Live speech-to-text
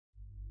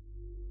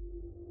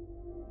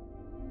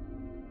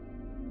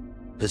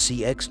The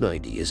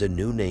CX-90 is a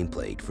new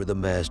nameplate for the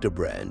Mazda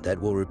brand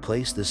that will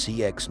replace the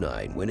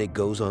CX-9 when it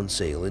goes on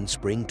sale in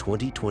spring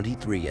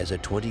 2023 as a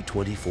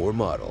 2024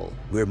 model.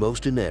 We're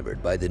most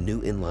enamored by the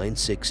new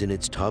inline-6 in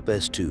its top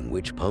S-tune,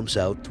 which pumps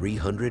out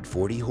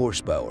 340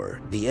 horsepower.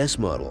 The S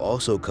model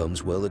also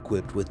comes well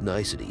equipped with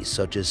niceties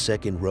such as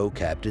second-row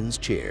captain's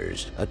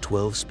chairs, a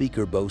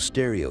 12-speaker Bose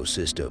stereo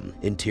system,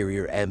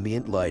 interior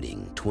ambient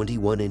lighting,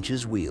 21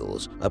 inches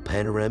wheels, a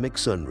panoramic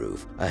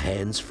sunroof, a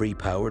hands-free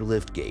power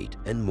liftgate,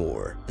 and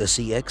more. The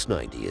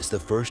CX-90 is the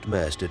first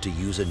Mazda to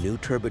use a new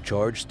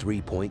turbocharged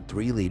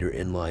 3.3-liter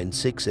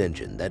inline-6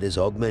 engine that is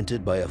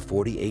augmented by a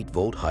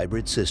 48-volt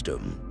hybrid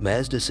system.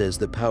 Mazda says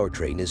the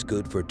powertrain is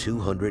good for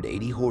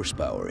 280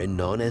 horsepower in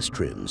non-S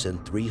trims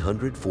and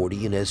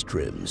 340 in S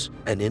trims.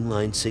 An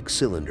inline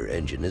 6-cylinder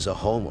engine is a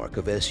hallmark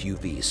of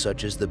SUVs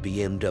such as the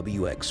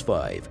BMW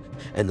X5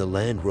 and the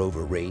Land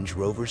Rover Range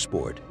Rover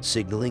Sport,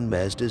 signaling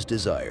Mazda's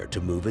desire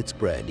to move its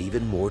brand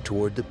even more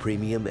toward the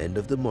premium end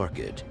of the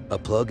market. A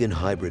plug-in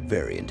hybrid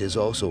variant is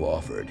also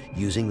offered,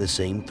 using the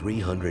same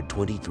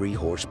 323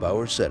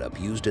 horsepower setup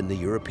used in the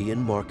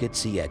European market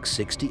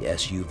CX-60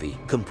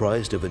 SUV,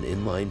 comprised of an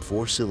inline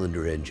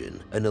 4-cylinder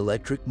engine, an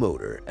electric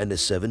motor, and a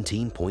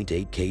 17.8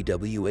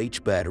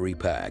 kWh battery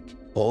pack.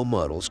 All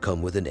models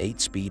come with an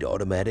 8-speed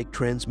automatic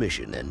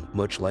transmission, and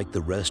much like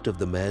the rest of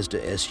the Mazda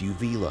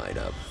SUV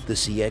lineup, the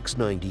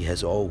CX-90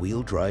 has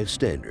all-wheel drive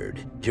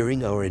standard.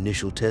 During our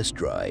initial test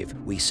drive,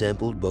 we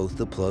sampled both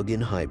the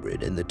plug-in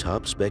hybrid and the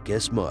top-spec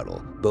S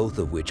model, both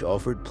of which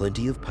offered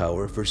plenty of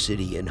power for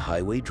city and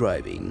highway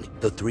driving.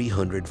 The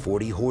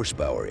 340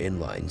 horsepower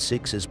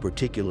inline-6 is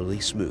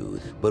particularly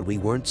smooth, but we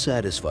weren't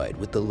satisfied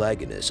with the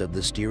lagginess of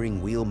the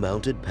steering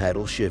wheel-mounted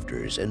paddle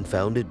shifters and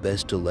found it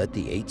best to let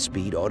the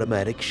 8-speed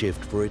automatic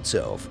shift for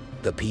itself.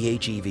 The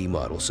PHEV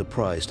model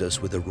surprised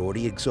us with a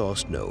roary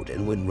exhaust note,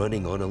 and when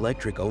running on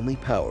electric-only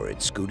power,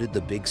 it scooted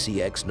the big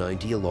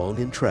CX-90 along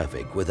in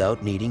traffic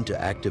without needing to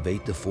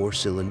activate the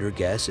 4-cylinder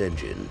gas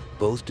engine.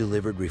 Both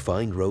delivered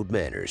refined road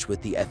manners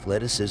with the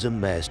athleticism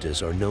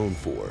Mazdas are known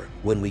for.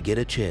 When we get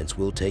a chance,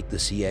 we'll take the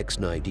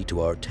CX-90 to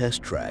our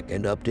test track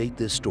and update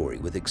this story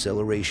with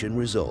acceleration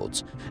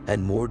results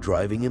and more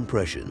driving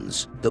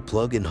impressions. The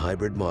plug-in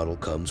hybrid model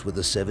comes with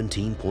a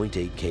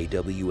 17.8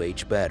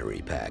 kWh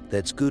battery pack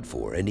that's good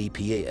for an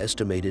EPA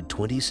estimated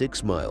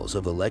 26 miles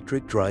of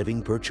electric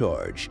driving per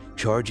charge.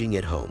 Charging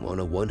at home on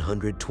a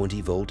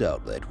 120-volt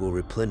outlet will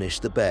replenish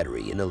the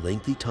battery in a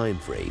lengthy time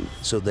frame,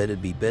 so that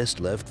it'd be best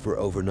left for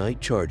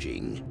overnight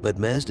charging. But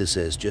Mazda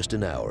says just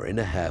an hour and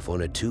a half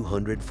on a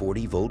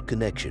 240-volt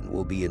connection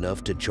will be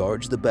enough to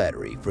charge the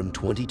battery from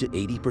 20 to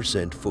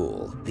 80%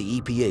 full. The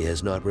EPA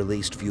has not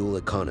released fuel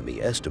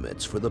economy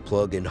estimates for the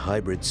plug-in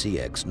hybrid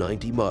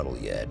CX-90 model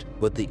yet,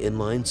 but the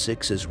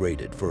inline-6 is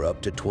rated for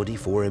up to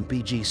 24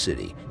 mpg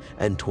city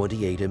and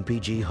 28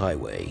 mpg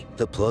highway.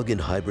 The plug-in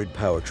hybrid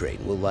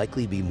powertrain will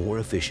likely be more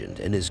efficient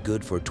and is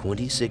good for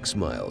 26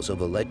 miles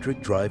of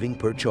electric driving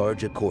per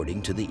charge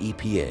according to the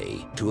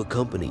EPA. To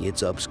accompany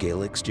its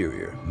upscale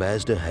exterior,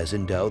 Mazda has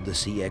endowed the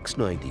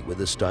CX-90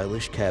 with a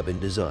stylish cabin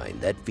design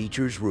that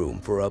features room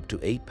for up to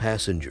 8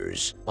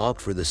 passengers.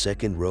 Opt for the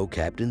second-row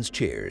captain's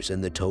chairs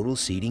and the total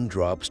seating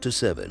drops to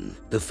 7.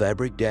 The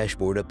fabric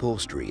dashboard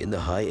upholstery in the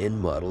high-end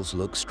models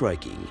looks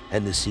striking,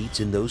 and the seats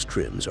in those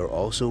trims are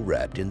also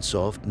wrapped in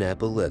soft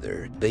Nappa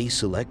leather. Base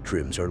select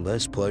trims are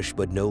less plush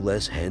but no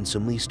less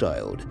handsomely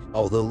styled.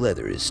 Although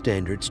leather is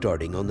standard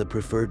starting on the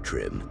preferred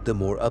trim, the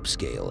more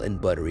upscale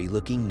and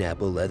buttery-looking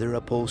Nappa leather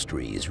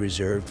upholstery is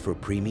reserved for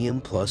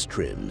premium plus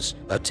trims.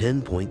 A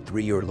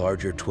 10.3 or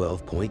larger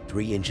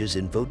 12.3 inches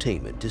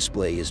infotainment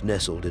display is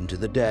nestled into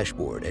the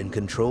dashboard and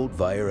controlled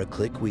via a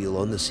click wheel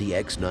on the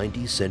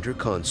CX-90 center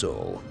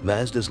console.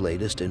 Mazda's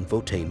latest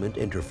infotainment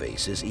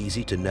interface is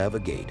easy to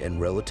navigate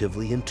and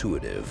relatively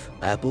intuitive.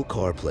 Apple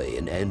CarPlay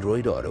and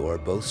Android Auto are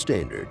both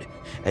standard,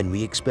 and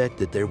we expect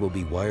that there will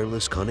be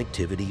wireless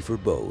connectivity for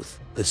both.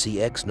 The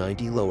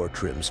CX-90 lower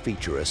trims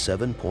feature a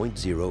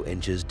 7.0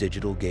 inches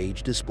digital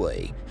gauge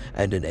display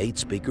and an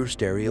 8-speaker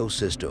stereo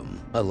system.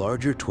 A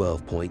larger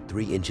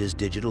 12.3 inches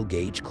digital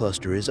gauge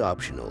cluster is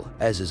optional,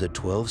 as is a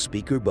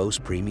 12-speaker Bose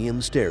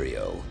premium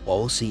stereo.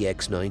 All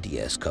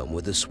CX-90s come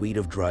with a suite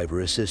of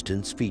driver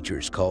assistance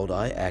features called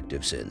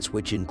iActiv,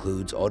 which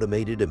includes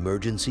automated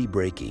emergency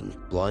braking,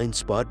 blind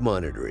spot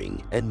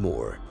monitoring, and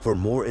more. For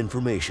more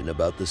information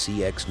about the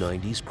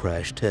CX-90's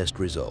crash test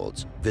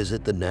results,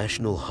 visit the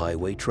National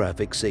Highway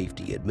Traffic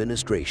Safety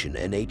Administration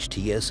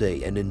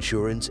NHTSA and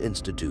Insurance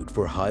Institute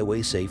for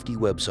Highway Safety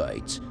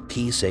websites.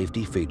 Key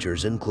safety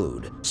features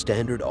include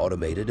standard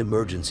automated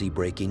emergency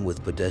braking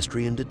with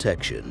pedestrian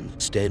detection,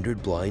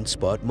 standard blind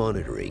spot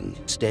monitoring,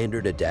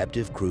 standard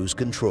adaptive cruise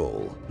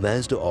control.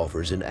 Mazda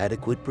offers an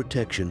adequate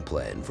protection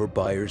plan for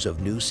buyers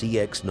of new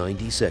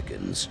CX-90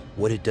 seconds.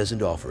 What it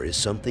doesn't offer is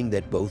something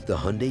that both the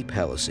Hyundai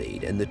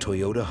Palisade and the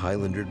Toyota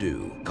Highlander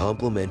do: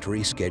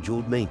 complimentary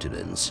scheduled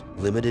maintenance.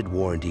 Limited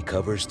warranty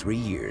covers 3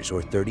 years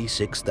or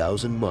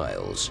 36,000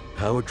 miles.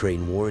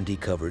 Powertrain warranty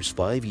covers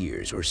 5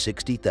 years or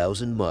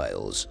 60,000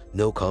 miles.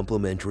 No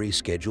complimentary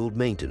scheduled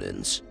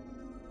maintenance.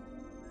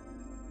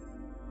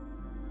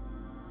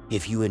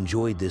 If you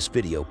enjoyed this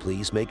video,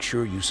 please make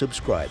sure you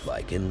subscribe,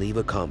 like, and leave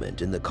a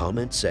comment in the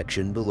comment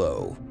section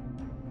below.